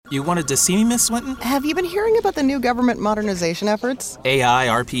You wanted to see me, Miss Swinton? Have you been hearing about the new government modernization efforts? AI,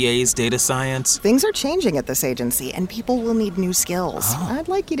 RPAs, data science. Things are changing at this agency, and people will need new skills. I'd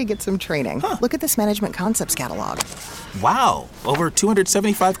like you to get some training. Look at this management concepts catalog. Wow, over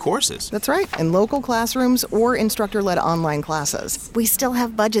 275 courses. That's right, in local classrooms or instructor-led online classes. We still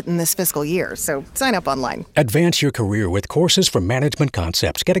have budget in this fiscal year, so sign up online. Advance your career with courses from Management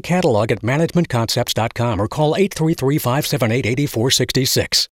Concepts. Get a catalog at managementconcepts.com or call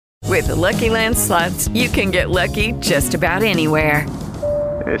 833-578-8466. With the Lucky Land Slots, you can get lucky just about anywhere.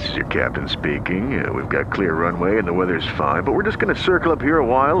 This is your captain speaking. We've got clear runway and the weather's fine, but we're just going to circle up here a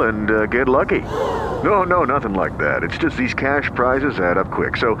while and get lucky. No, nothing like that. It's just these cash prizes add up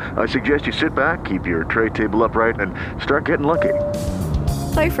quick. So I suggest you sit back, keep your tray table upright, and start getting lucky.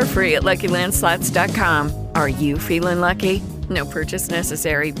 Play for free at LuckyLandSlots.com. Are you feeling lucky? No purchase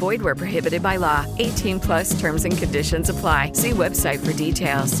necessary. Void where prohibited by law. 18+ terms and conditions apply. See website for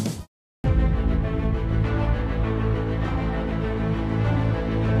details.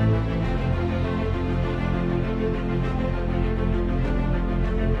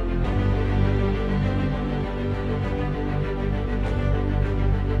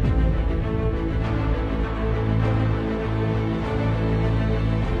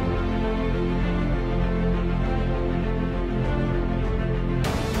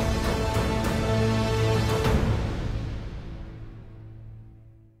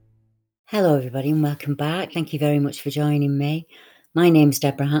 Hello everybody and welcome back. Thank you very much for joining me. My name's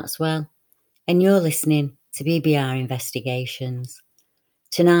Deborah Hatswell and you're listening to BBR Investigations.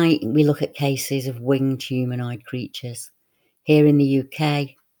 Tonight we look at cases of winged humanoid creatures here in the UK,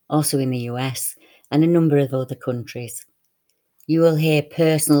 also in the US and a number of other countries. You will hear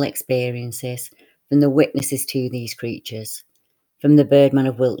personal experiences from the witnesses to these creatures, from the Birdman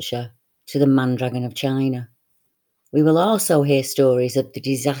of Wiltshire to the Man-Dragon of China. We will also hear stories of the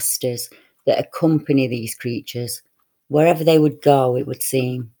disasters that accompany these creatures. Wherever they would go, it would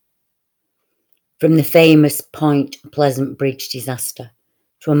seem. From the famous Point Pleasant Bridge disaster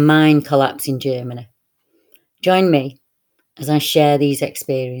to a mine collapse in Germany. Join me as I share these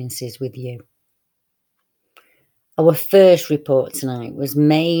experiences with you. Our first report tonight was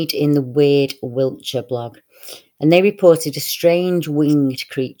made in the Weird Wiltshire blog, and they reported a strange winged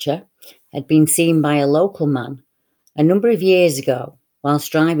creature had been seen by a local man a number of years ago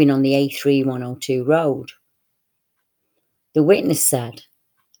whilst driving on the A3102 road. The witness said,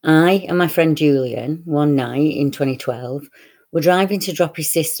 I and my friend Julian, one night in 2012, were driving to drop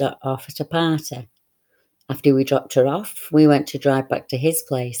his sister off at a party. After we dropped her off, we went to drive back to his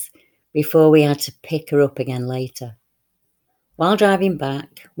place before we had to pick her up again later. While driving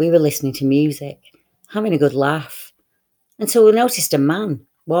back, we were listening to music, having a good laugh, until we noticed a man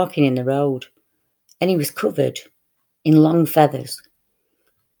walking in the road, and he was covered in long feathers,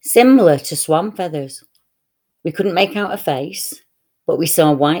 similar to swan feathers. We couldn't make out a face, but we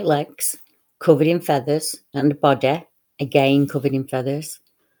saw white legs covered in feathers and a body, again covered in feathers.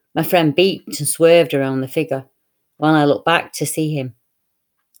 My friend beeped and swerved around the figure while I looked back to see him,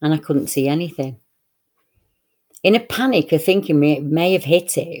 and I couldn't see anything. In a panic of thinking we may have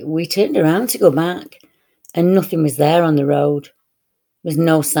hit it, we turned around to go back, and nothing was there on the road. There was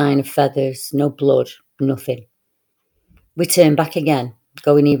no sign of feathers, no blood, nothing. We turned back again,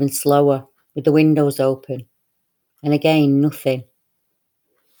 going even slower, with the windows open. And again, nothing.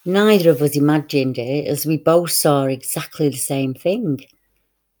 Neither of us imagined it, as we both saw exactly the same thing.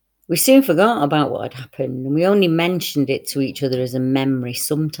 We soon forgot about what had happened, and we only mentioned it to each other as a memory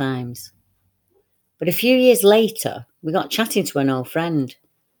sometimes. But a few years later, we got chatting to an old friend,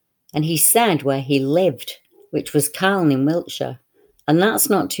 and he said where he lived, which was Calne in Wiltshire, and that's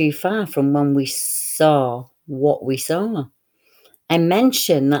not too far from when we saw what we saw. I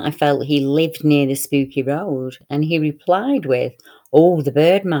mentioned that I felt he lived near the spooky road, and he replied with, "Oh, the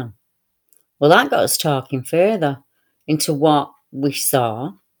Birdman." Well, that got us talking further into what we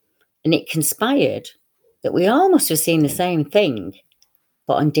saw, and it conspired that we all must have seen the same thing,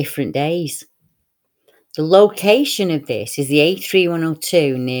 but on different days. The location of this is the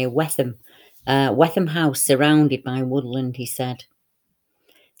A3102 near Wetham House, surrounded by woodland, he said.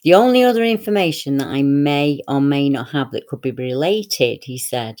 The only other information that I may or may not have that could be related, he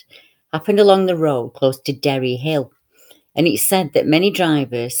said, happened along the road close to Derry Hill, and it said that many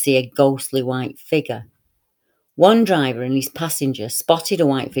drivers see a ghostly white figure. One driver and his passenger spotted a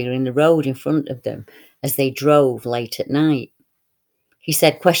white figure in the road in front of them as they drove late at night. He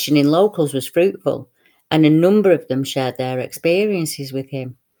said questioning locals was fruitful, and a number of them shared their experiences with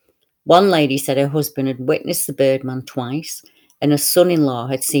him. One lady said her husband had witnessed the Birdman twice, and her son-in-law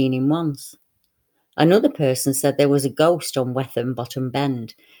had seen him once. Another person said there was a ghost on Wetham Bottom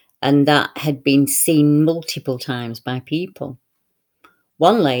Bend, and that had been seen multiple times by people.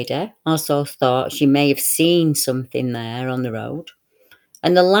 One lady also thought she may have seen something there on the road,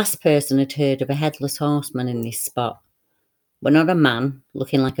 and the last person had heard of a headless horseman in this spot, but not a man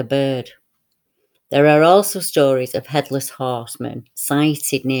looking like a bird. There are also stories of headless horsemen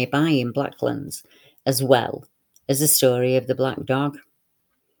sighted nearby in Blacklands, as well as the story of the black dog.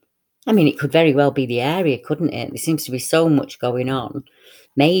 I mean, it could very well be the area, couldn't it? There seems to be so much going on.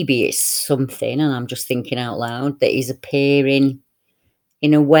 Maybe it's something, and I'm just thinking out loud, that is appearing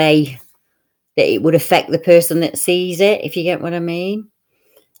in a way that it would affect the person that sees it, if you get what I mean.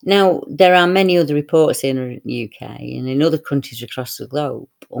 Now, there are many other reports in the UK and in other countries across the globe,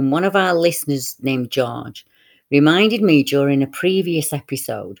 and one of our listeners named George reminded me during a previous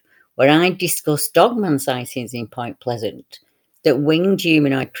episode where I discussed dogman sightings in Point Pleasant that winged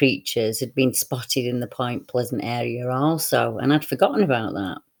humanoid creatures had been spotted in the Point Pleasant area also, and I'd forgotten about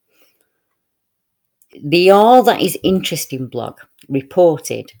that. The All That Is Interesting blog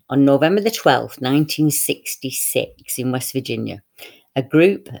reported on November the 12th, 1966 in West Virginia, a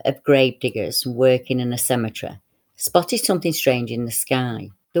group of grave diggers working in a cemetery spotted something strange in the sky.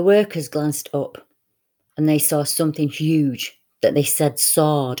 The workers glanced up and they saw something huge that they said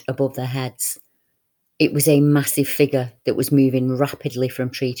soared above their heads. It was a massive figure that was moving rapidly from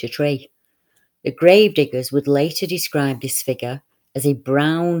tree to tree. The grave diggers would later describe this figure as a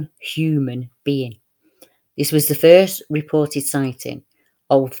brown human being. This was the first reported sighting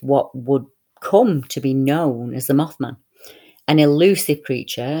of what would come to be known as the Mothman, an elusive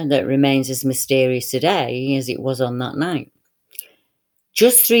creature that remains as mysterious today as it was on that night.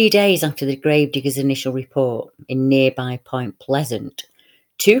 Just 3 days after the gravediggers' initial report in nearby Point Pleasant,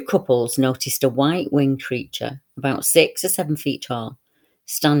 two couples noticed a white-winged creature about 6 or 7 feet tall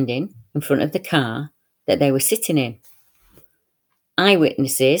standing in front of the car that they were sitting in.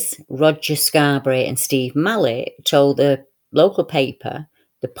 Eyewitnesses Roger Scarborough and Steve Mallet told the local paper,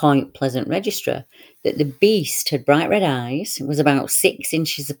 the Point Pleasant Register, that the beast had bright red eyes, was about 6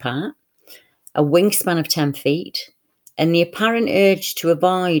 inches apart, a wingspan of 10 feet, and the apparent urge to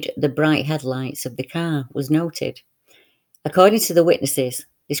avoid the bright headlights of the car was noted. According to the witnesses,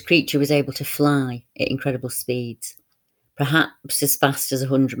 this creature was able to fly at incredible speeds, perhaps as fast as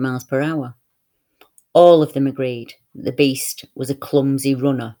 100 miles per hour. All of them agreed that the beast was a clumsy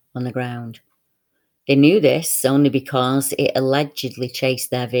runner on the ground. They knew this only because it allegedly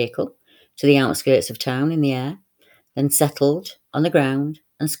chased their vehicle to the outskirts of town in the air, then settled on the ground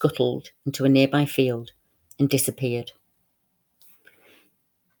and scuttled into a nearby field and disappeared.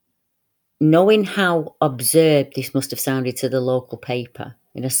 Knowing how absurd this must have sounded to the local paper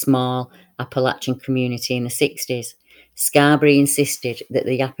in a small Appalachian community in the 60s, Scarborough insisted that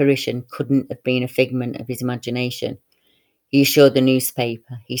the apparition couldn't have been a figment of his imagination. He assured the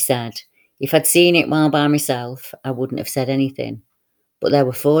newspaper, he said, "If I'd seen it while by myself, I wouldn't have said anything. But there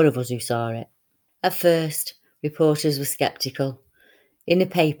were 4 of us who saw it." At first, reporters were sceptical. In the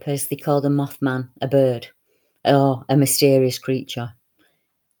papers, they called the Mothman a bird, or a mysterious creature.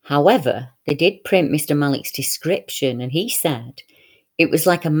 However, they did print Mr. Malik's description, and he said it was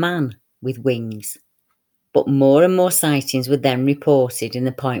like a man with wings. But more and more sightings were then reported in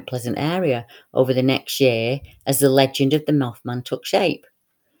the Point Pleasant area over the next year as the legend of the Mothman took shape.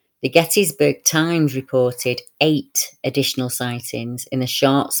 The Gettysburg Times reported 8 additional sightings in a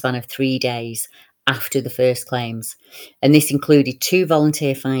short span of 3 days after the first claims, and this included 2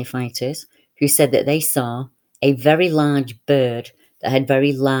 volunteer firefighters who said that they saw a very large bird that had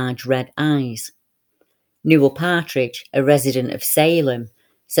very large red eyes. Newell Partridge, a resident of Salem,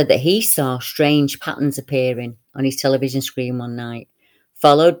 said that he saw strange patterns appearing on his television screen one night,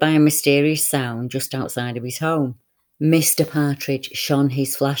 followed by a mysterious sound just outside of his home. Mr. Partridge shone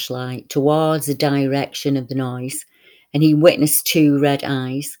his flashlight towards the direction of the noise, and he witnessed 2 red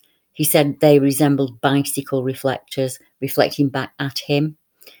eyes. He said they resembled bicycle reflectors reflecting back at him.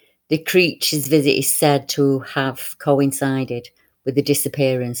 The creature's visit is said to have coincided with the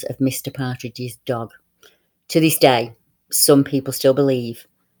disappearance of Mr. Partridge's dog. To this day, some people still believe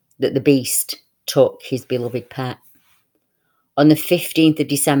that the beast took his beloved pet. On the 15th of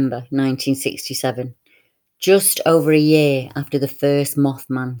December 1967, just over a year after the first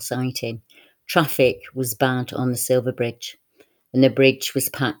Mothman sighting, traffic was bad on the Silver Bridge, and the bridge was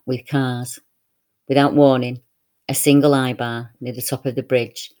packed with cars. Without warning, a single eye bar near the top of the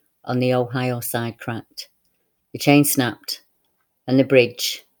bridge on the Ohio side cracked. The chain snapped, and the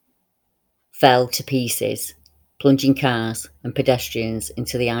bridge fell to pieces, plunging cars and pedestrians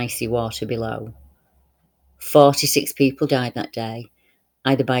into the icy water below. 46 people died that day,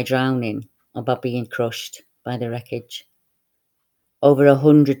 either by drowning or by being crushed by the wreckage. Over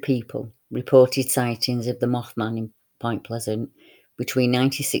 100 people reported sightings of the Mothman in Point Pleasant between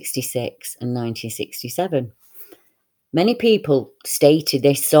 1966 and 1967. Many people stated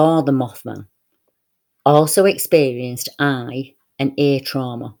they saw the Mothman, also experienced eye and ear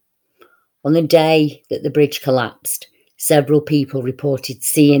trauma. On the day that the bridge collapsed, several people reported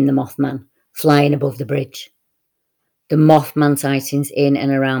seeing the Mothman flying above the bridge. The Mothman sightings in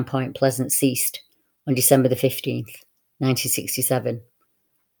and around Point Pleasant ceased on December the 15th, 1967,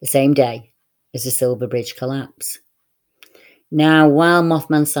 the same day as the Silver Bridge collapse. Now, while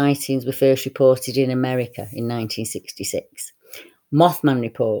Mothman sightings were first reported in America in 1966, Mothman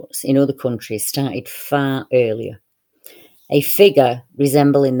reports in other countries started far earlier. A figure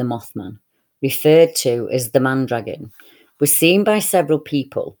resembling the Mothman, referred to as the Man-Dragon, was seen by several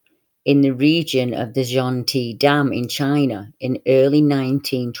people in the region of the Zhongti Dam in China in early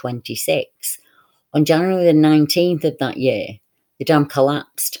 1926. On January the 19th of that year, the dam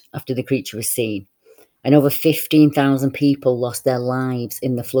collapsed after the creature was seen, and over 15,000 people lost their lives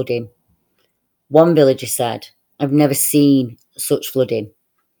in the flooding. One villager said, "I've never seen such flooding."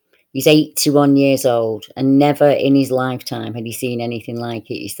 He's 81 years old, and never in his lifetime had he seen anything like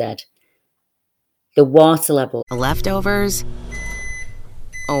it, he said. The water level... Leftovers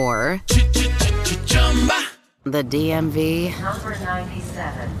or the DMV Number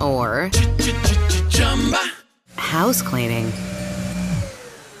 97. or house cleaning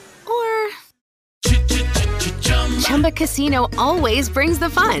or Chumba Casino always brings the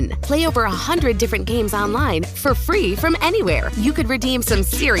fun. Play over 100 different games online for free from anywhere. You could redeem some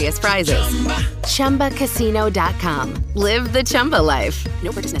serious prizes. ChumbaCasino.com. Live the Chumba life.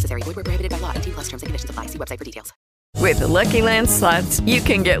 No purchase necessary. Void where prohibited by law. 18+ terms and conditions apply. See website for details. With the Lucky Land Slots, you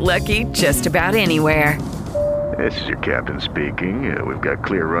can get lucky just about anywhere. This is your captain speaking. We've got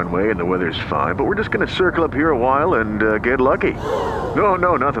clear runway and the weather's fine, but we're just going to circle up here a while and get lucky. No,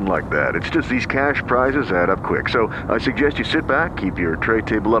 nothing like that. It's just these cash prizes add up quick. So I suggest you sit back, keep your tray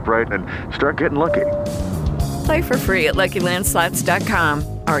table upright, and start getting lucky. Play for free at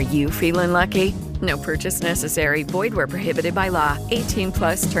LuckyLandSlots.com. Are you feeling lucky? No purchase necessary. Void where prohibited by law.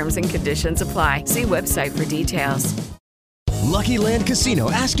 18+ terms and conditions apply. See website for details. Lucky Land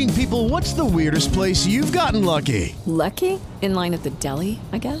Casino, asking people, what's the weirdest place you've gotten lucky? Lucky? In line at the deli,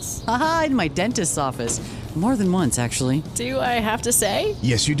 I guess? Aha, in my dentist's office. More than once, actually. Do I have to say?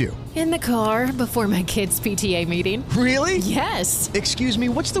 Yes, you do. In the car before my kids' PTA meeting. Really? Yes. Excuse me,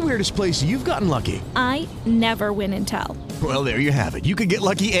 what's the weirdest place you've gotten lucky? I never win and tell. Well, there you have it. You can get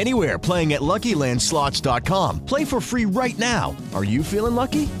lucky anywhere, playing at LuckyLandSlots.com. Play for free right now. Are you feeling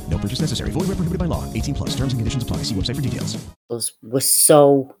lucky? No purchase necessary. Void where prohibited by law. 18+. Terms and conditions apply. See website for details. Were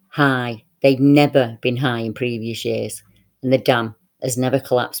so high. They'd never been high in previous years, and the dam has never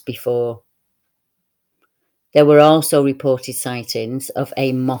collapsed before. There were also reported sightings of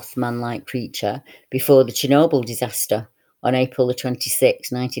a Mothman-like creature before the Chernobyl disaster on April the 26th,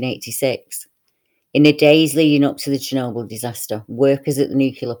 1986. In the days leading up to the Chernobyl disaster, workers at the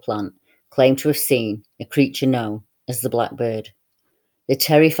nuclear plant claimed to have seen a creature known as the Blackbird. The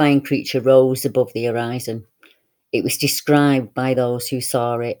terrifying creature rose above the horizon. It was described by those who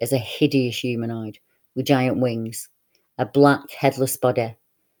saw it as a hideous humanoid with giant wings, a black headless body,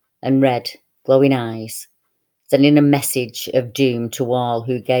 and red, glowing eyes, sending a message of doom to all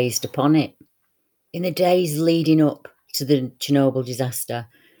who gazed upon it. In the days leading up to the Chernobyl disaster,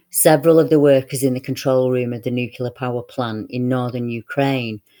 several of the workers in the control room of the nuclear power plant in northern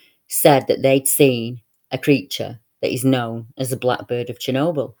Ukraine said that they'd seen a creature that is known as the Blackbird of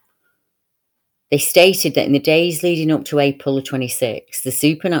Chernobyl. They stated that in the days leading up to April 26, the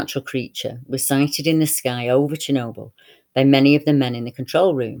supernatural creature was sighted in the sky over Chernobyl by many of the men in the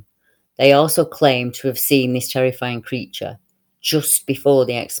control room. They also claimed to have seen this terrifying creature just before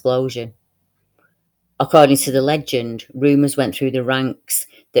the explosion. According to the legend, rumours went through the ranks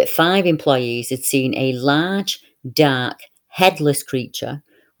that 5 employees had seen a large, dark, headless creature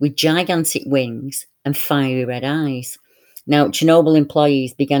with gigantic wings and fiery red eyes. Now, Chernobyl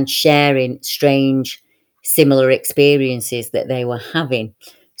employees began sharing strange, similar experiences that they were having.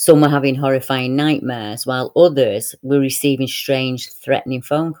 Some were having horrifying nightmares, while others were receiving strange, threatening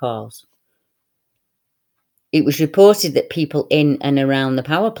phone calls. It was reported that people in and around the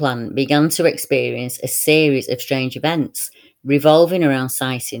power plant began to experience a series of strange events revolving around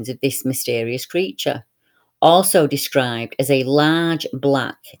sightings of this mysterious creature, also described as a large,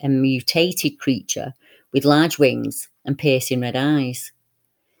 black and mutated creature with large wings and piercing red eyes.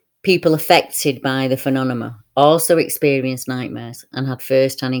 People affected by the phenomena also experienced nightmares and had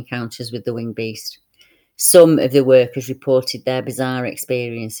first-hand encounters with the winged beast. Some of the workers reported their bizarre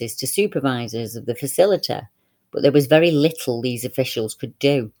experiences to supervisors of the facility, but there was very little these officials could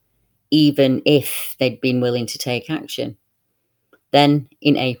do, even if they'd been willing to take action. Then,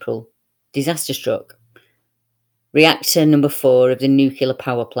 in April, disaster struck. Reactor number 4 of the nuclear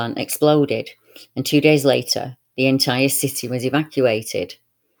power plant exploded, and 2 days later, the entire city was evacuated.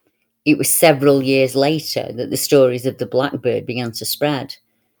 It was several years later that the stories of the blackbird began to spread,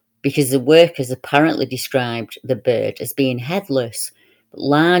 because the workers apparently described the bird as being headless, but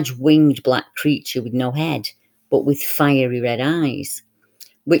large winged black creature with no head, but with fiery red eyes,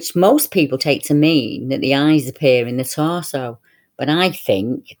 which most people take to mean that the eyes appear in the torso, but I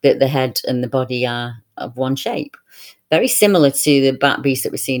think that the head and the body are of one shape, very similar to the bat beast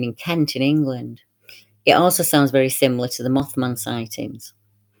that was seen in Kent in England. It also sounds very similar to the Mothman sightings.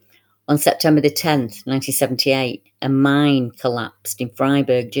 On September the 10th, 1978, a mine collapsed in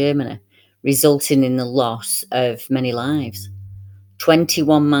Freiburg, Germany, resulting in the loss of many lives.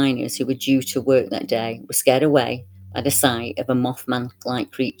 21 miners who were due to work that day were scared away by the sight of a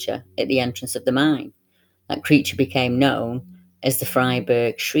Mothman-like creature at the entrance of the mine. That creature became known as the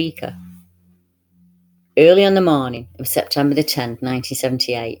Freiburg Shrieker. Early on the morning of September the 10th,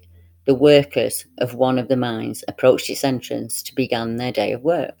 1978, the workers of one of the mines approached its entrance to begin their day of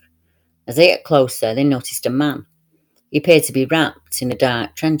work. As they got closer, they noticed a man. He appeared to be wrapped in a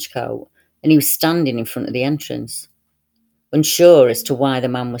dark trench coat, and he was standing in front of the entrance. Unsure as to why the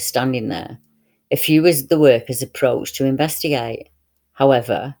man was standing there, a few of the workers approached to investigate.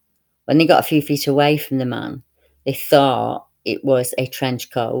 However, when they got a few feet away from the man, they thought it was a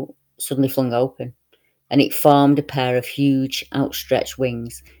trench coat suddenly flung open, and it formed a pair of huge outstretched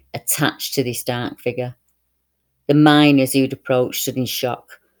wings attached to this dark figure. The miners who'd approached stood in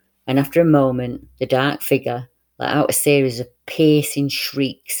shock, and after a moment, the dark figure let out a series of piercing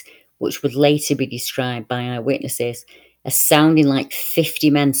shrieks, which would later be described by eyewitnesses as sounding like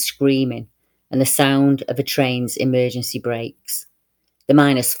 50 men screaming and the sound of a train's emergency brakes. The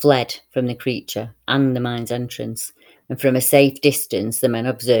miners fled from the creature and the mine's entrance, and from a safe distance the men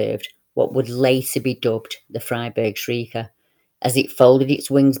observed what would later be dubbed the Freiburg Shrieker, as it folded its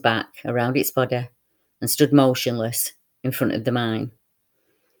wings back around its body and stood motionless in front of the mine.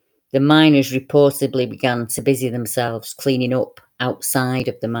 The miners reportedly began to busy themselves cleaning up outside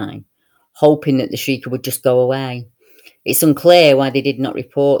of the mine, hoping that the shrieker would just go away. It's unclear why they did not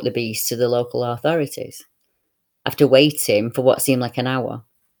report the beast to the local authorities. After waiting for what seemed like an hour,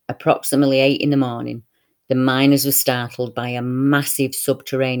 approximately 8 in the morning, the miners were startled by a massive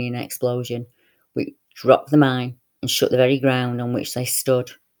subterranean explosion, which rocked the mine and shook the very ground on which they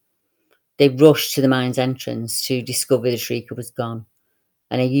stood. They rushed to the mine's entrance to discover the shrieker was gone,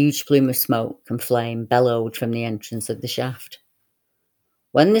 and a huge plume of smoke and flame bellowed from the entrance of the shaft.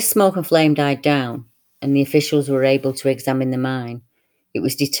 When the smoke and flame died down, and the officials were able to examine the mine, it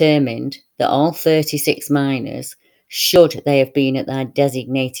was determined that all 36 miners, should they have been at their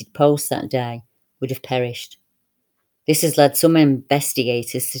designated posts that day, would have perished. This has led some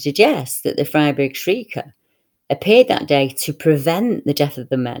investigators to suggest that the Freiburg Shrieker appeared that day to prevent the death of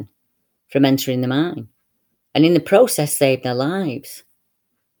the men from entering the mine, and in the process saved their lives.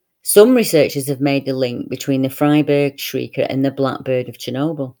 Some researchers have made the link between the Freiburg Shrieker and the Blackbird of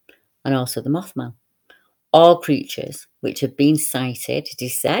Chernobyl, and also the Mothman. All creatures which have been sighted, it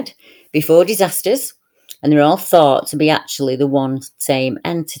is said, before disasters, and they're all thought to be actually the one same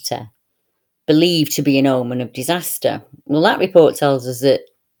entity, believed to be an omen of disaster. Well, that report tells us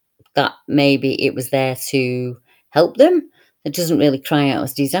that maybe it was there to help them. It doesn't really cry out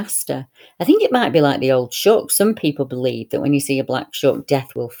as disaster. I think it might be like the old shuck. Some people believe that when you see a black shuck,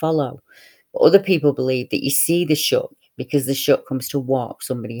 death will follow. But other people believe that you see the shuck because the shuck comes to walk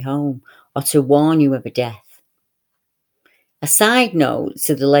somebody home or to warn you of a death. A side note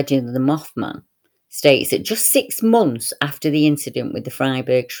to the legend of the Mothman states that just 6 months after the incident with the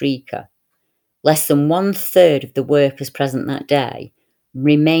Freiburg Shrieker, less than 1/3 of the workers present that day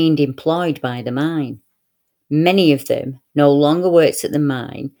remained employed by the mine. Many of them no longer worked at the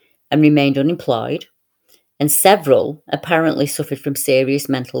mine and remained unemployed, and several apparently suffered from serious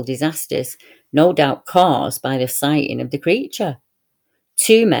mental disasters, no doubt caused by the sighting of the creature.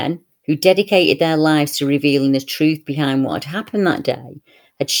 2 men who dedicated their lives to revealing the truth behind what had happened that day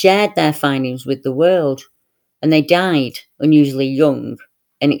had shared their findings with the world, and they died unusually young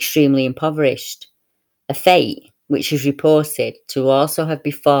and extremely impoverished, a fate which is reported to also have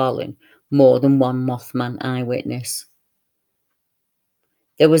befallen more than one Mothman eyewitness.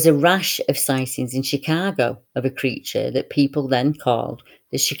 There was a rash of sightings in Chicago of a creature that people then called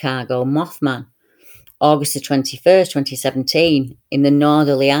the Chicago Mothman. August the 21st, 2017, in the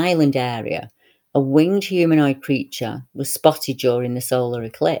Northerly Island area, a winged humanoid creature was spotted during the solar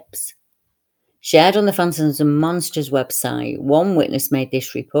eclipse. Shared on the Phantoms and Monsters website, one witness made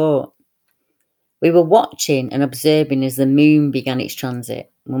this report. We were watching and observing as the moon began its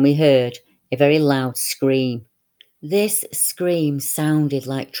transit when we heard a very loud scream. This scream sounded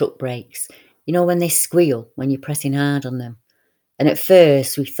like truck brakes, you know when they squeal when you're pressing hard on them. And at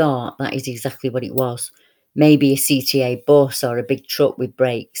first we thought that is exactly what it was. Maybe a CTA bus or a big truck with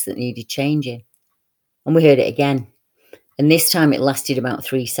brakes that needed changing. And we heard it again. And this time it lasted about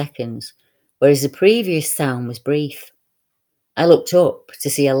 3 seconds, whereas the previous sound was brief. I looked up to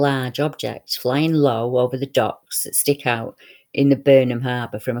see a large object flying low over the docks that stick out in the Burnham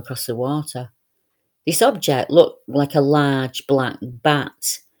Harbour from across the water. This object looked like a large black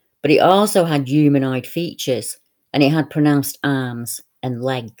bat, but it also had humanoid features, and it had pronounced arms and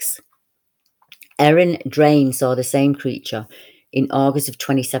legs. Erin Drain saw the same creature in August of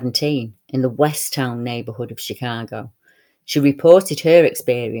 2017 in the West Town neighbourhood of Chicago. She reported her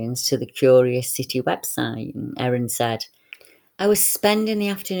experience to the Curious City website, and Erin said, I was spending the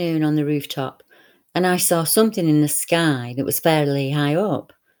afternoon on the rooftop, and I saw something in the sky that was fairly high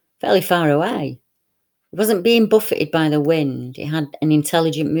up, fairly far away. It wasn't being buffeted by the wind. It had an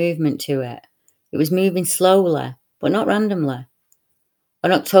intelligent movement to it. It was moving slowly, but not randomly.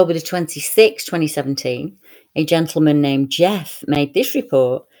 On October the 26th, 2017, a gentleman named Jeff made this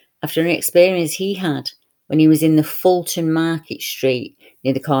report after an experience he had when he was in the Fulton Market Street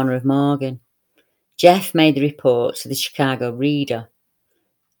near the corner of Morgan. Jeff made the report to the Chicago Reader.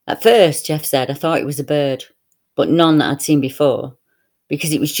 At first, Jeff said, I thought it was a bird, but none that I'd seen before,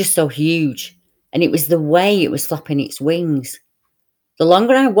 because it was just so huge, and it was the way it was flapping its wings. The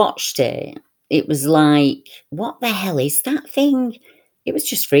longer I watched it, it was like, what the hell is that thing? It was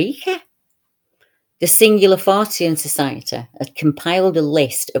just freaky. The Singular Fortean Society had compiled a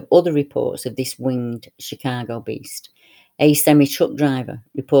list of other reports of this winged Chicago beast. A semi-truck driver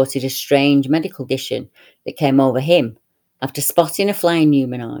reported a strange medical condition that came over him after spotting a flying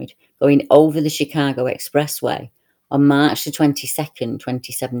humanoid going over the Chicago Expressway on March the 22nd,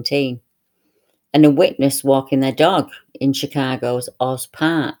 2017. And a witness walking their dog in Chicago's Oz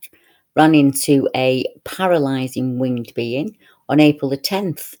Park ran into a paralysing winged being on April the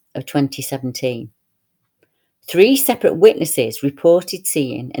 10th of 2017. 3 separate witnesses reported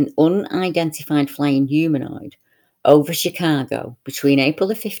seeing an unidentified flying humanoid over Chicago between April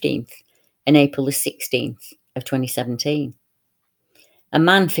the 15th and April the 16th of 2017. A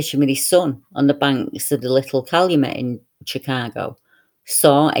man fishing with his son on the banks of the Little Calumet in Chicago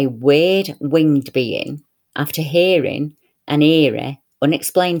saw a weird winged being after hearing an eerie,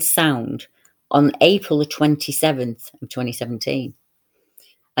 unexplained sound on April the 27th of 2017.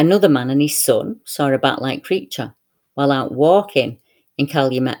 Another man and his son saw a bat-like creature while out walking in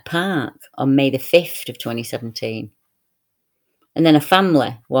Calumet Park on May the 5th of 2017. And then a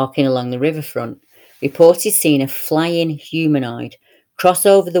family walking along the riverfront reported seeing a flying humanoid cross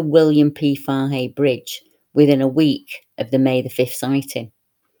over the William P. Fahey Bridge within a week of the May the 5th sighting.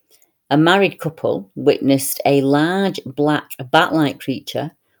 A married couple witnessed a large black bat-like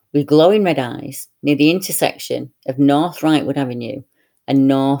creature with glowing red eyes near the intersection of North Wrightwood Avenue and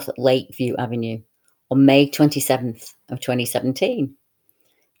North Lakeview Avenue on May 27th of 2017.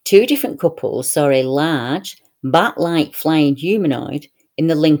 2 different couples saw a large bat-like flying humanoid in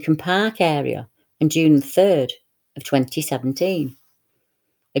the Lincoln Park area on June 3rd of 2017.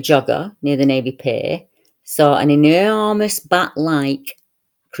 A jogger near the Navy Pier saw an enormous bat-like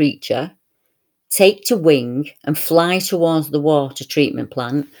creature take to wing and fly towards the water treatment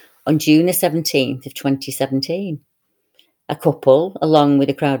plant on June the 17th of 2017. A couple, along with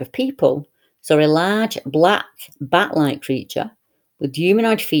a crowd of people, saw a large black bat-like creature with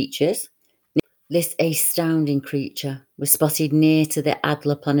humanoid features. This astounding creature was spotted near to the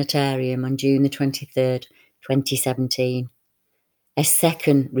Adler Planetarium on June the 23rd, 2017. A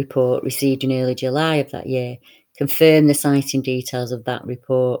second report received in early July of that year confirmed the sighting details of that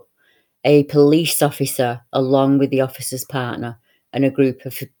report. A police officer, along with the officer's partner and a group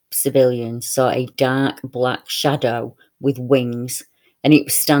of civilians, saw a dark black shadow with wings, and it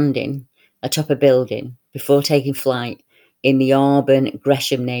was standing atop a building before taking flight in the Auburn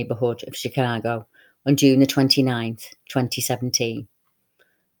Gresham neighbourhood of Chicago on June the 29th, 2017.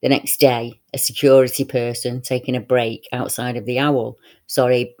 The next day, a security person taking a break outside of the Owl saw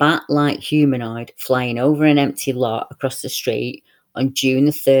a bat-like humanoid flying over an empty lot across the street on June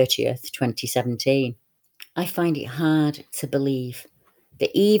the 30th, 2017. I find it hard to believe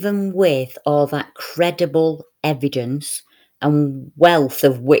that even with all that credible evidence and wealth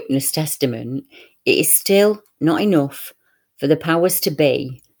of witness testament, it is still not enough for the powers to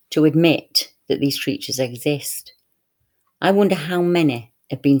be to admit that these creatures exist. I wonder how many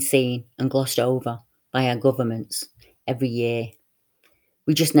have been seen and glossed over by our governments every year.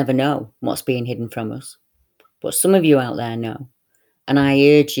 We just never know what's being hidden from us. But some of you out there know, and I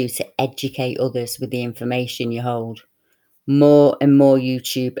urge you to educate others with the information you hold. More and more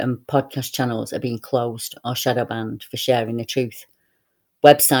YouTube and podcast channels are being closed or shadow banned for sharing the truth.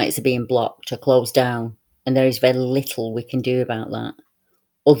 Websites are being blocked or closed down, and there is very little we can do about that,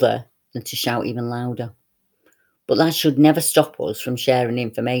 other than to shout even louder. But that should never stop us from sharing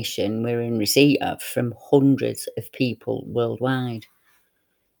information we're in receipt of from hundreds of people worldwide.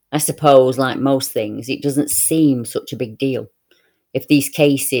 I suppose, like most things, it doesn't seem such a big deal if these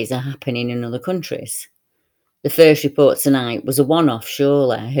cases are happening in other countries. The first report tonight was a one-off,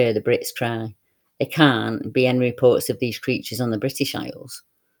 surely, I heard the Brits cry. There can't be any reports of these creatures on the British Isles.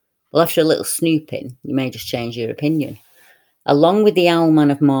 Well, after a little snooping, you may just change your opinion. Along with the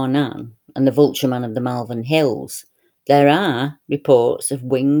Owlman of Mornan and the Wiltshire man of the Malvern Hills, there are reports of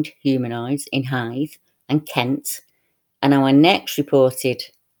winged humanoids in Hythe and Kent, and our next reported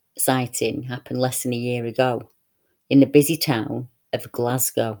sighting happened less than a year ago in the busy town of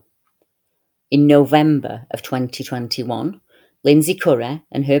Glasgow. In November of 2021, Lindsay Curry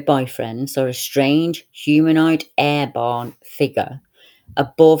and her boyfriend saw a strange humanoid airborne figure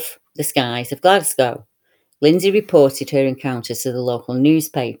above the skies of Glasgow. Lindsay reported her encounter to the local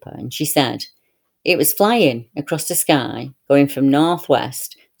newspaper, and she said it was flying across the sky, going from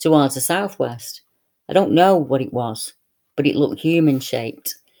northwest towards the southwest. I don't know what it was, but it looked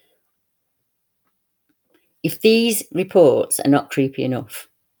human-shaped. If these reports are not creepy enough,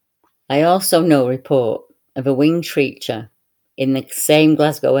 I also know a report of a winged creature in the same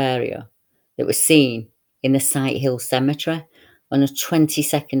Glasgow area that was seen in the Sighthill Cemetery on the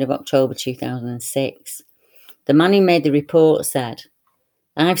 22nd of October 2006. The man who made the report said,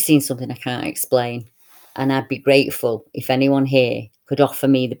 I've seen something I can't explain, and I'd be grateful if anyone here could offer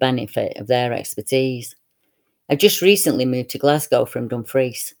me the benefit of their expertise. I've just recently moved to Glasgow from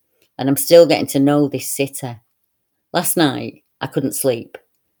Dumfries, and I'm still getting to know this city. Last night, I couldn't sleep,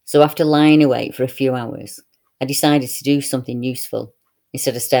 so after lying awake for a few hours, I decided to do something useful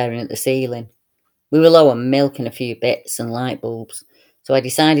instead of staring at the ceiling. We were low on milk and a few bits and light bulbs, so I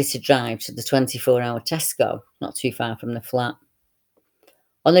decided to drive to the 24-hour Tesco, not too far from the flat.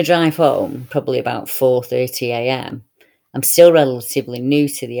 On the drive home, probably about 4:30 a.m, I'm still relatively new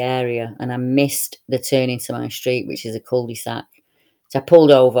to the area and I missed the turn into my street, which is a cul-de-sac. So I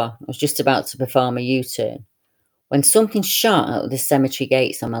pulled over. I was just about to perform a U-turn when something shot out of the cemetery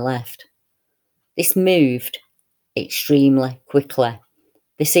gates on my left. This moved extremely quickly.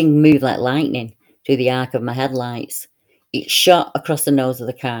 This thing moved like lightning through the arc of my headlights. It shot across the nose of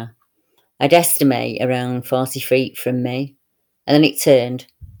the car. I'd estimate around 40 feet from me, and then it turned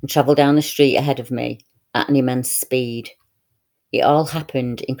and travelled down the street ahead of me at an immense speed. It all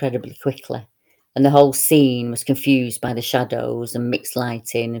happened incredibly quickly, and the whole scene was confused by the shadows and mixed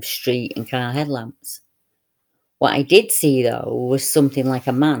lighting of street and car headlamps. What I did see, though, was something like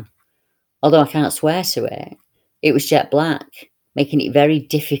a man. Although I can't swear to it, it was jet black, making it very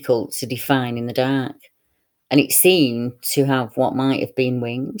difficult to define in the dark, and it seemed to have what might have been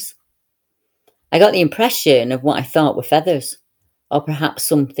wings. I got the impression of what I thought were feathers, or perhaps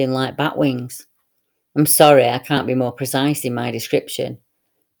something like bat wings. I'm sorry I can't be more precise in my description,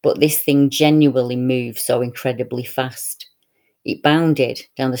 but this thing genuinely moved so incredibly fast. It bounded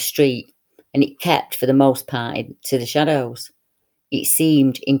down the street, and it kept, for the most part, to the shadows. It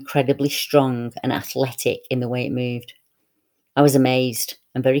seemed incredibly strong and athletic in the way it moved. I was amazed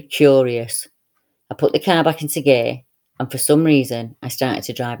and very curious. I put the car back into gear, and for some reason, I started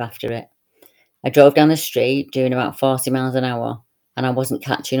to drive after it. I drove down the street, doing about 40 miles an hour, and I wasn't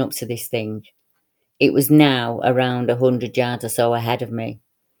catching up to this thing. It was now around 100 yards or so ahead of me.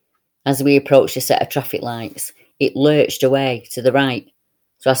 As we approached a set of traffic lights, it lurched away to the right,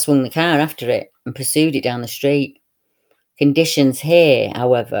 so I swung the car after it and pursued it down the street. Conditions here,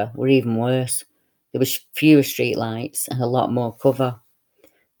 however, were even worse. There was fewer street lights and a lot more cover.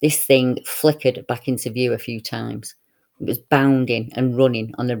 This thing flickered back into view a few times. It was bounding and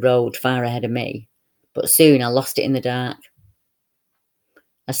running on the road far ahead of me, but soon I lost it in the dark.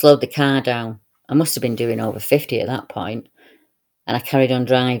 I slowed the car down. I must have been doing over 50 at that point, and I carried on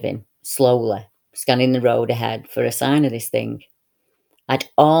driving, slowly, scanning the road ahead for a sign of this thing. I'd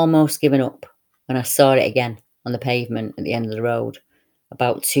almost given up when I saw it again on the pavement at the end of the road,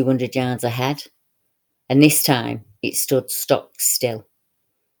 about 200 yards ahead, and this time it stood stock still.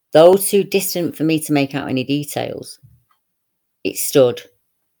 Though too distant for me to make out any details, it stood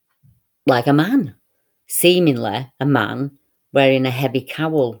like a man, seemingly a man wearing a heavy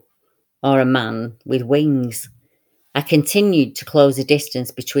cowl, or a man with wings. I continued to close the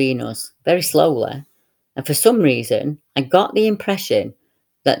distance between us very slowly, and for some reason, I got the impression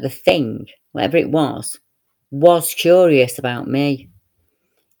that the thing, whatever it was curious about me.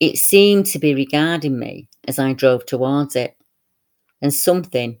 It seemed to be regarding me as I drove towards it, and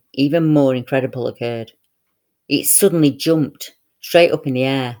something even more incredible occurred. It suddenly jumped straight up in the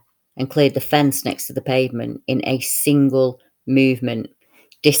air and cleared the fence next to the pavement in a single movement,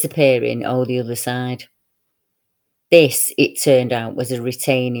 disappearing over the other side. This, it turned out, was a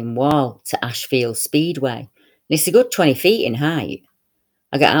retaining wall to Ashfield Speedway, and it's a good 20 feet in height.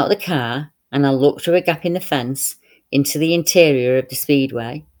 I got out of the car and I looked through a gap in the fence into the interior of the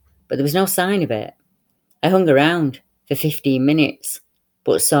speedway, but there was no sign of it. I hung around for 15 minutes,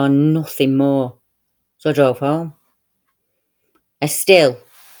 but saw nothing more, so I drove home. I still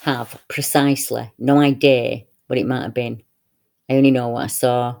have precisely no idea what it might have been. I only know what I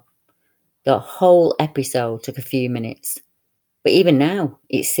saw. The whole episode took a few minutes, but even now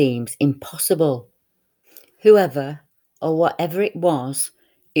it seems impossible. Whoever or whatever it was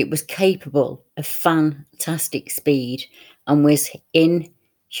capable of fantastic speed and was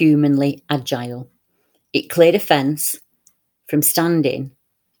inhumanly agile. It cleared a fence from standing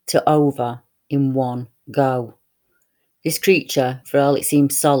to over in one go. This creature, for all it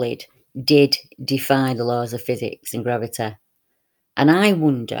seemed solid, did defy the laws of physics and gravity. And I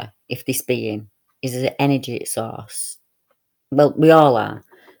wonder if this being is an energy source. Well, we all are.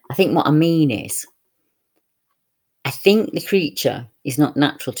 I think what I mean is, I think the creature is not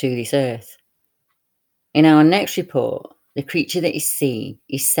natural to this earth. In our next report, the creature that is seen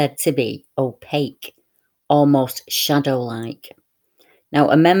is said to be opaque, almost shadow-like. Now,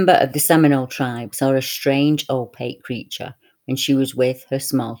 a member of the Seminole tribe saw a strange opaque creature when she was with her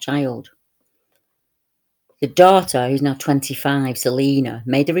small child. The daughter, who's now 25, Selena,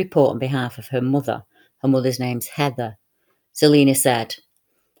 made a report on behalf of her mother. Her mother's name's Heather. Selena said,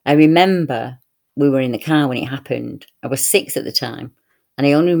 I remember we were in the car when it happened. I was 6 at the time, and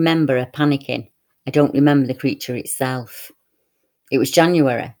I only remember her panicking. I don't remember the creature itself. It was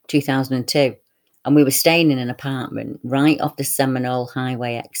January 2002, and we were staying in an apartment right off the Seminole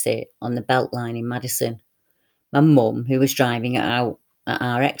Highway exit on the Beltline in Madison. My mum, who was driving out at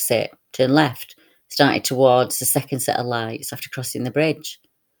our exit, turned left, started towards the second set of lights after crossing the bridge.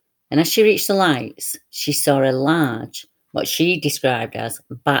 And as she reached the lights, she saw a large, what she described as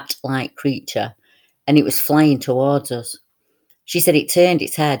bat-like creature, and it was flying towards us. She said it turned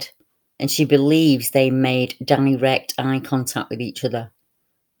its head, and she believes they made direct eye contact with each other.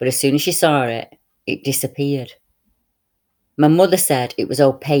 But as soon as she saw it, it disappeared. My mother said it was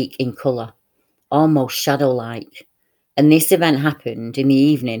opaque in colour, almost shadow-like, and this event happened in the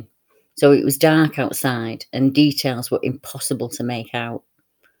evening, so it was dark outside and details were impossible to make out.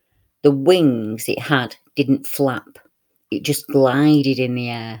 The wings it had didn't flap, it just glided in the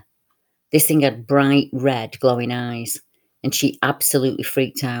air. This thing had bright red glowing eyes, and she absolutely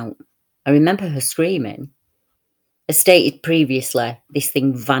freaked out. I remember her screaming. As stated previously, this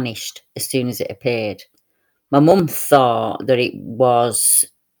thing vanished as soon as it appeared. My mum thought that it was,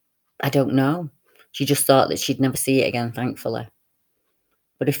 I don't know, she just thought that she'd never see it again, thankfully.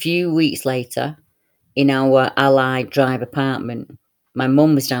 But a few weeks later, in our Allied Drive apartment, my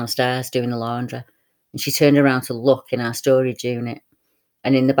mum was downstairs doing the laundry, and she turned around to look in our storage unit.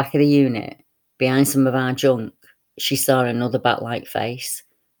 And in the back of the unit, behind some of our junk, she saw another bat-like face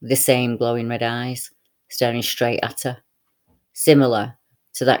with the same glowing red eyes, staring straight at her, similar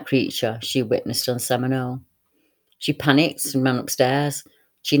to that creature she witnessed on Seminole. She panicked and ran upstairs.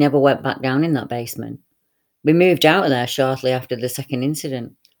 She never went back down in that basement. We moved out of there shortly after the second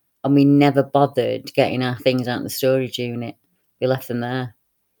incident, and we never bothered getting our things out of the storage unit. We left them there.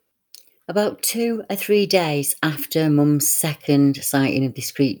 About 2 or 3 days after Mum's second sighting of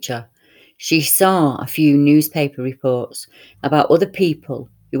this creature, she saw a few newspaper reports about other people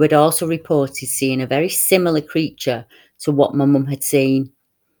who had also reported seeing a very similar creature to what my mum had seen.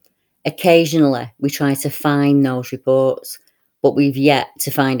 Occasionally, we try to find those reports, but we've yet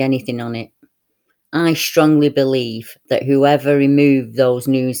to find anything on it. I strongly believe that whoever removed those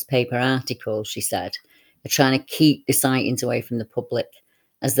newspaper articles, she said, are trying to keep the sightings away from the public,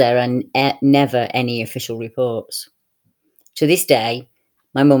 as there are never any official reports. To this day,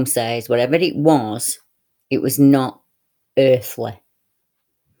 my mum says whatever it was not earthly.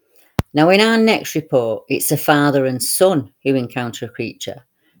 Now, in our next report, it's a father and son who encounter a creature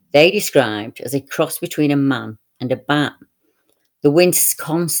they described as a cross between a man and a bat. The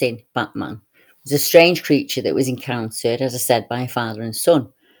Wisconsin Batman was a strange creature that was encountered, as I said, by a father and son.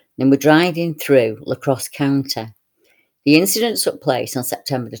 They were driving through La Crosse County. The incident took place on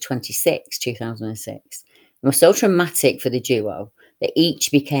September the 26th, 2006, It was so traumatic for the duo that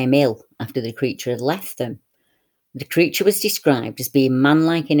each became ill after the creature had left them. The creature was described as being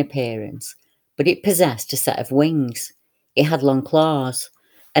man-like in appearance, but it possessed a set of wings. It had long claws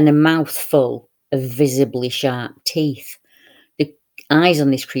and a mouth full of visibly sharp teeth. The eyes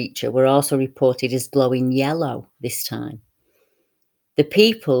on this creature were also reported as glowing yellow this time. The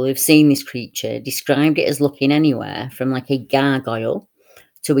people who've seen this creature described it as looking anywhere from like a gargoyle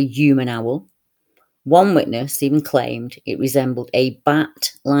to a human owl. One witness even claimed it resembled a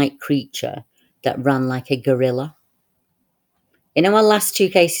bat-like creature that ran like a gorilla. In our last two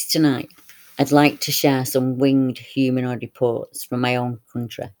cases tonight, I'd like to share some winged humanoid reports from my own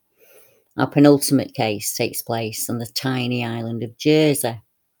country. Our penultimate case takes place on the tiny island of Jersey.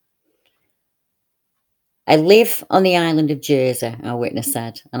 I live on the island of Jersey, our witness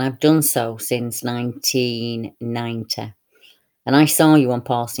said, and I've done so since 1990. And I saw you on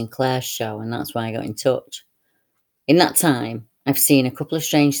Paul Sinclair's show, and that's why I got in touch. In that time, I've seen a couple of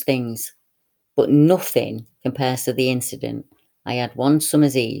strange things, but nothing compares to the incident I had one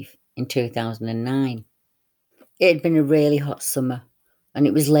summer's eve in 2009. It had been a really hot summer, and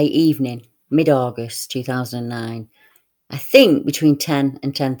it was late evening, mid-August 2009, I think between 10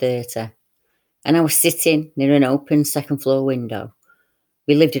 and 10:30. And I was sitting near an open second-floor window.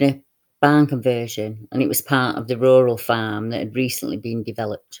 We lived in a barn conversion, and it was part of the rural farm that had recently been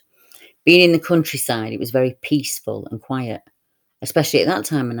developed. Being in the countryside, it was very peaceful and quiet, especially at that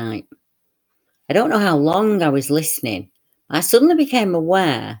time of night. I don't know how long I was listening. I suddenly became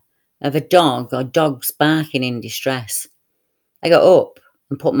aware of a dog or dogs barking in distress. I got up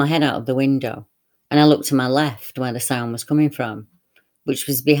and put my head out of the window, and I looked to my left where the sound was coming from, which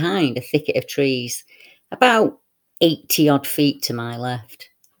was behind a thicket of trees, about 80 odd feet to my left.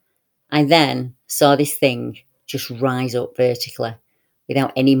 I then saw this thing just rise up vertically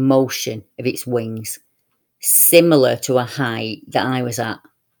without any motion of its wings, similar to a height that I was at.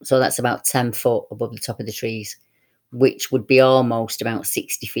 So that's about 10 foot above the top of the trees, which would be almost about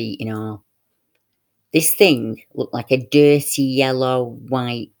 60 feet in all. This thing looked like a dirty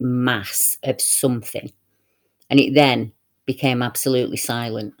yellow-white mass of something, and it then became absolutely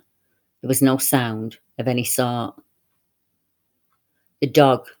silent. There was no sound of any sort. The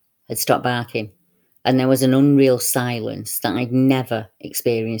dog had stopped barking, and there was an unreal silence that I'd never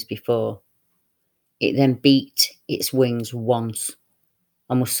experienced before. It then beat its wings once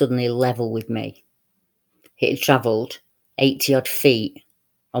and was suddenly level with me. It had travelled 80 odd feet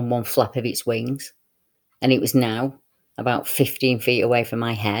on one flap of its wings, and it was now about 15 feet away from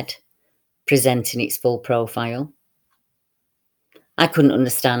my head, presenting its full profile. I couldn't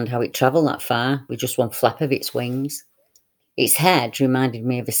understand how it travelled that far with just one flap of its wings. Its head reminded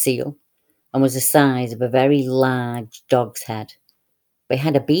me of a seal and was the size of a very large dog's head, but it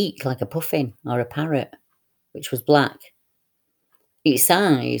had a beak like a puffin or a parrot, which was black. Its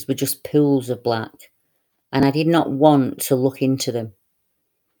eyes were just pools of black, and I did not want to look into them.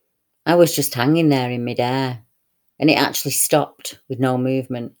 I was just hanging there in midair, and it actually stopped with no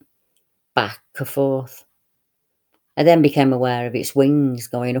movement, back or forth. I then became aware of its wings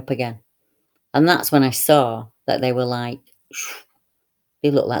going up again, and that's when I saw that they were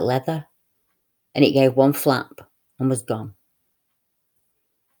they looked like leather, and it gave one flap and was gone.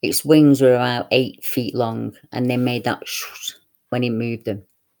 Its wings were about 8 feet long, and they made that when it moved them.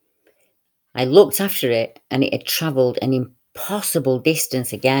 I looked after it, and it had travelled an impossible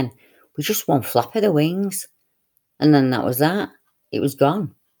distance again with just one flap of the wings, and then that was that. It was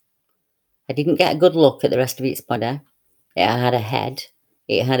gone. I didn't get a good look at the rest of its body. It had a head,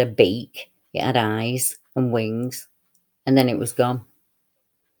 it had a beak, it had eyes and wings, and then it was gone.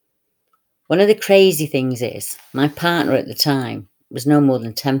 One of the crazy things is, my partner at the time was no more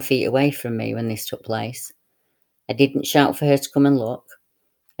than 10 feet away from me when this took place. I didn't shout for her to come and look.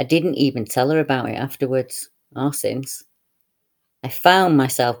 I didn't even tell her about it afterwards, or since. I found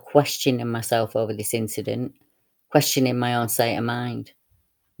myself questioning myself over this incident, questioning my own state of mind,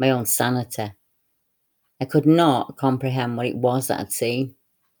 my own sanity. I could not comprehend what it was that I'd seen.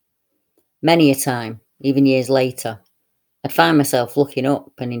 Many a time, even years later, I'd find myself looking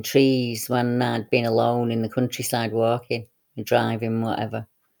up and in trees when I'd been alone in the countryside walking and driving, whatever,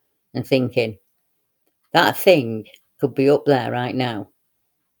 and thinking, that thing could be up there right now,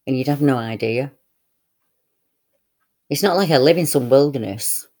 and you'd have no idea. It's not like I live in some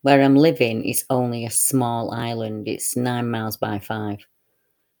wilderness. Where I'm living is only a small island. It's 9 miles by 5.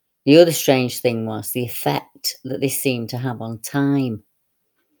 The other strange thing was the effect that this seemed to have on time.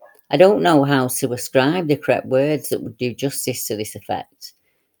 I don't know how to ascribe the correct words that would do justice to this effect.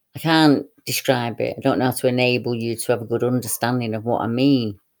 I can't describe it. I don't know how to enable you to have a good understanding of what I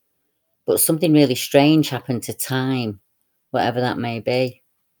mean. but something really strange happened to time, whatever that may be.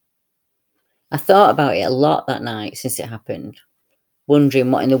 I thought about it a lot that night since it happened, wondering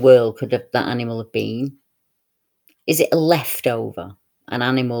what in the world could that animal have been. Is it a leftover? An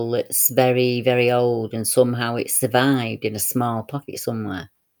animal that's very, very old and somehow it survived in a small pocket somewhere?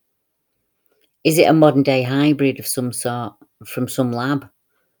 Is it a modern day hybrid of some sort from some lab?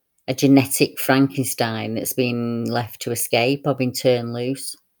 A genetic Frankenstein that's been left to escape or been turned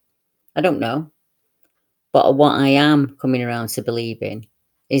loose? I don't know. But what I am coming around to believing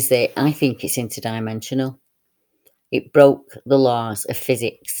is that I think it's interdimensional. It broke the laws of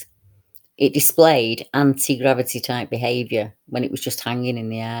physics. It displayed anti-gravity type behaviour when it was just hanging in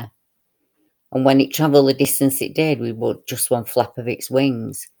the air. And when it travelled the distance it did with just one flap of its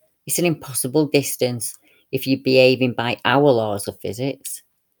wings, it's an impossible distance if you're behaving by our laws of physics.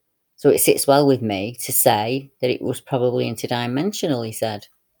 So it sits well with me to say that it was probably interdimensional, he said.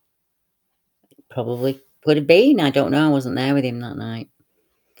 Probably could have been, I don't know, I wasn't there with him that night.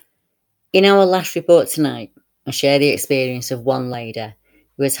 In our last report tonight, I share the experience of one lady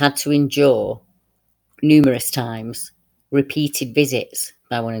who has had to endure numerous times repeated visits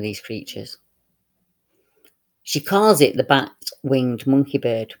by one of these creatures. She calls it the bat-winged monkey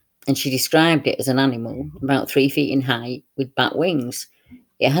bird, and she described it as an animal about 3 feet in height with bat wings.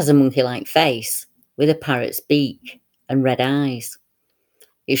 It has a monkey-like face with a parrot's beak and red eyes.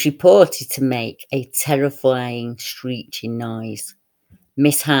 It's reported to make a terrifying screeching noise.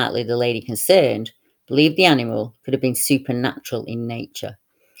 Miss Hartley, the lady concerned, believed the animal could have been supernatural in nature,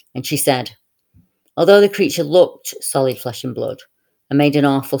 and she said, although the creature looked solid flesh and blood and made an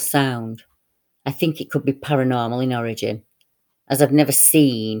awful sound, I think it could be paranormal in origin, as I've never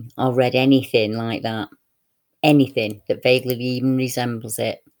seen or read anything like that. Anything that vaguely even resembles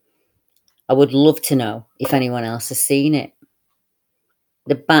it. I would love to know if anyone else has seen it.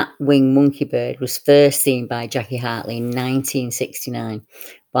 The bat-winged monkey bird was first seen by Jackie Hartley in 1969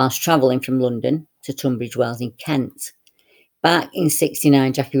 whilst travelling from London to Tunbridge Wells in Kent. Back in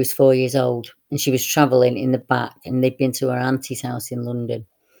 69, Jackie was 4 years old and she was travelling in the back and they'd been to her auntie's house in London.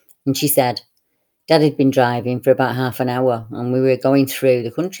 And she said, Dad had been driving for about half an hour and we were going through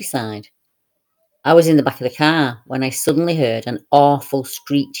the countryside. I was in the back of the car when I suddenly heard an awful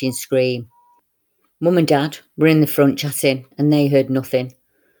screeching scream. Mum and Dad were in the front chatting and they heard nothing.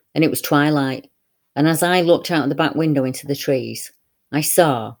 And it was twilight. And as I looked out of the back window into the trees, I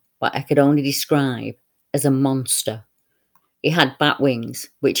saw what I could only describe as a monster. It had bat wings,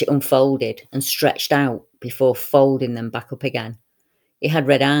 which it unfolded and stretched out before folding them back up again. It had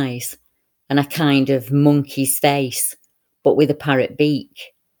red eyes and a kind of monkey's face, but with a parrot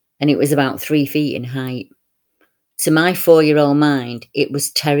beak, and it was about 3 feet in height. To my 4-year-old mind, it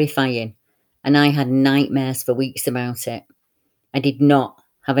was terrifying, and I had nightmares for weeks about it. I did not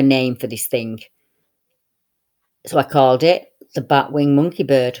have a name for this thing, so I called it the bat-winged monkey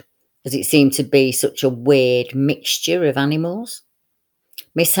bird, as it seemed to be such a weird mixture of animals.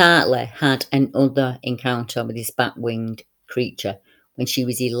 Miss Hartley had another encounter with this bat-winged creature when she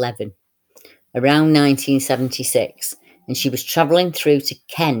was 11, around 1976, and she was travelling through to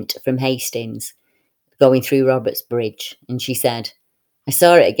Kent from Hastings, going through Roberts Bridge, and she said, I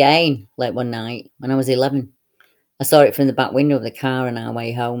saw it again late one night when I was 11. I saw it from the back window of the car on our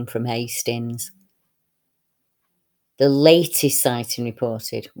way home from Hastings. The latest sighting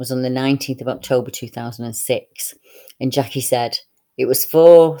reported was on the 19th of October 2006, and Jackie said, it was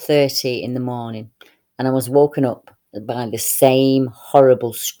 4:30 in the morning, and I was woken up by the same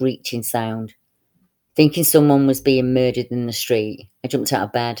horrible screeching sound. Thinking someone was being murdered in the street, I jumped out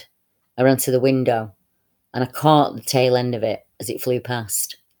of bed. I ran to the window, and I caught the tail end of it as it flew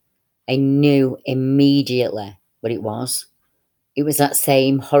past. I knew immediately what it was. It was that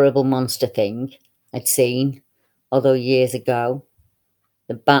same horrible monster thing I'd seen, although years ago,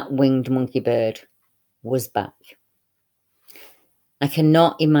 the bat-winged monkey bird was back. I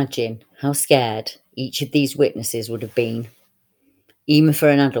cannot imagine how scared each of these witnesses would have been. Even for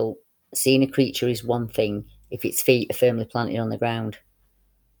an adult, seeing a creature is one thing if its feet are firmly planted on the ground.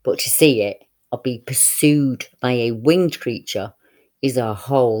 But to see it or be pursued by a winged creature is a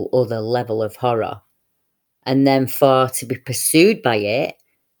whole other level of horror. And then to be pursued by it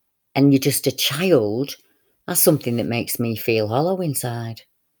and you're just a child, that's something that makes me feel hollow inside.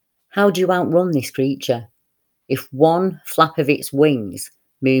 How do you outrun this creature? If one flap of its wings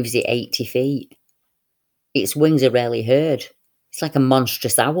moves it 80 feet, its wings are rarely heard. It's like a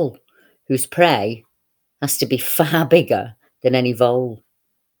monstrous owl whose prey has to be far bigger than any vole.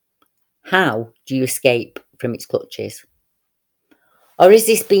 How do you escape from its clutches? Or is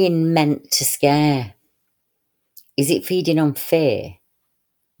this being meant to scare? Is it feeding on fear?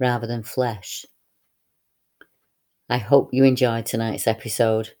 rather than flesh. I hope you enjoyed tonight's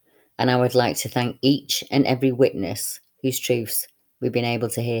episode, and I would like to thank each and every witness whose truths we've been able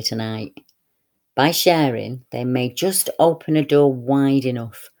to hear tonight. By sharing, they may just open a door wide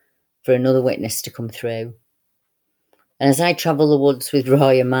enough for another witness to come through. And as I travel the woods with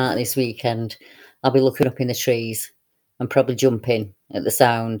Roy and Mark this weekend, I'll be looking up in the trees and probably jumping at the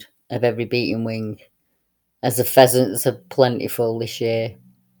sound of every beating wing, as the pheasants are plentiful this year.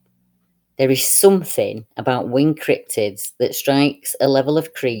 There is something about winged cryptids that strikes a level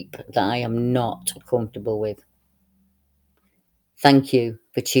of creep that I am not comfortable with. Thank you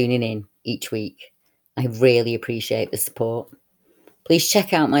for tuning in each week. I really appreciate the support. Please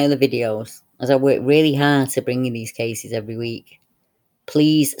check out my other videos, as I work really hard to bring you these cases every week.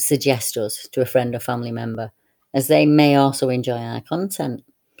 Please suggest us to a friend or family member, as they may also enjoy our content.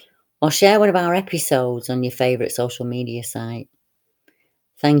 Or share one of our episodes on your favourite social media site.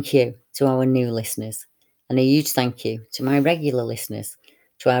 Thank you to our new listeners, and a huge thank you to my regular listeners,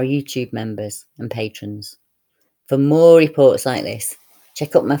 to our YouTube members and patrons. For more reports like this,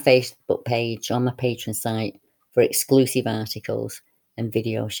 check out my Facebook page or my Patreon site for exclusive articles and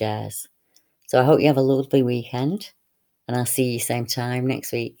video shares. So I hope you have a lovely weekend, and I'll see you same time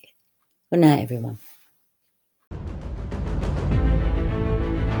next week. Good night, everyone.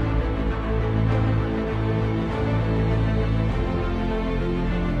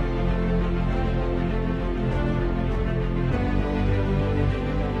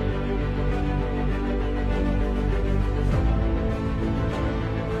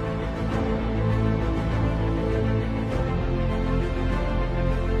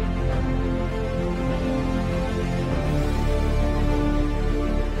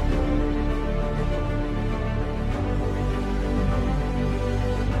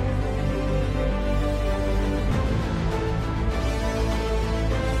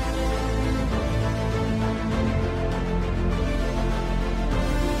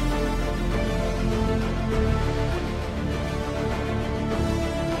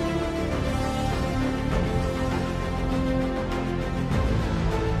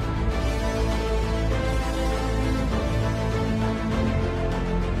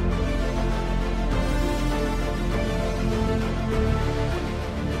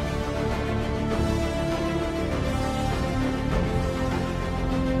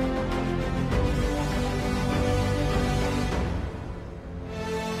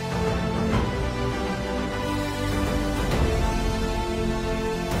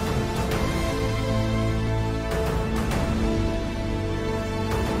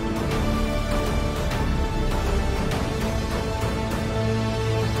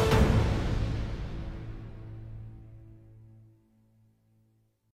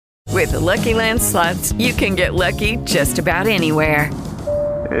 With the Lucky Land Slots, you can get lucky just about anywhere.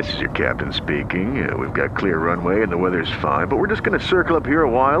 This is your captain speaking. We've got clear runway and the weather's fine, but we're just going to circle up here a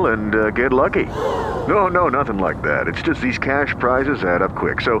while and get lucky. No, nothing like that. It's just these cash prizes add up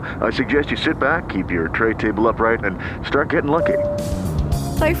quick. So I suggest you sit back, keep your tray table upright, and start getting lucky.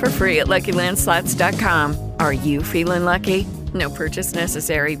 Play for free at LuckyLandSlots.com. Are you feeling lucky? No purchase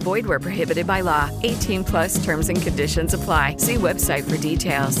necessary. Void where prohibited by law. 18+ terms and conditions apply. See website for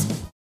details.